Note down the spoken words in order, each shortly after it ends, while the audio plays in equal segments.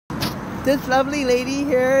this lovely lady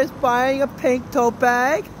here is buying a pink tote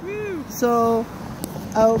bag. Woo. So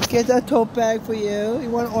I'll get a tote bag for you. You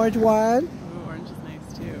want an orange one? Ooh, orange is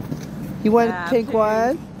nice too. You want a pink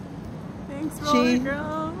one? Thanks, Roller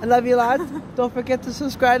Girl. I love you lots. Don't forget to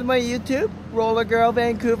subscribe to my YouTube, Roller Girl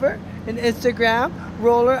Vancouver, and Instagram,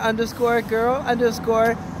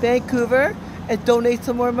 roller_girl_Vancouver, and donate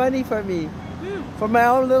some more money for me. Woo. For my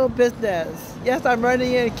own little business. Yes, I'm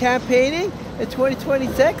running a campaigning in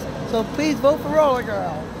 2026, so please vote for Roller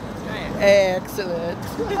Girl. That's right. Excellent.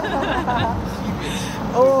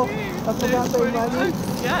 Oh, I forgot my money.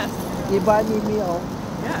 Yes. You bought me a meal.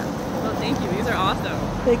 Yeah. Well, thank you. These are awesome.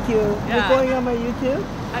 Thank you. Yeah. You're going on my YouTube?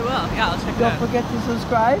 I will. Yeah, I'll check it Don't out. forget to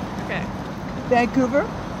subscribe. Okay. Vancouver,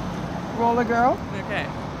 Roller Girl. Okay.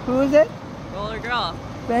 Who is it? Roller Girl.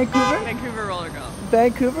 Vancouver? Vancouver Roller Girl.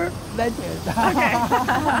 Vancouver Legend. Okay.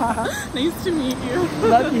 Nice to meet you.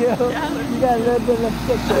 Love you. Yeah, You got a little bit of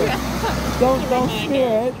lipstick there. Don't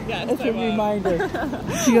smear it. Yes, It's I a will. reminder.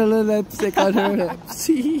 She got a little lipstick on her lips.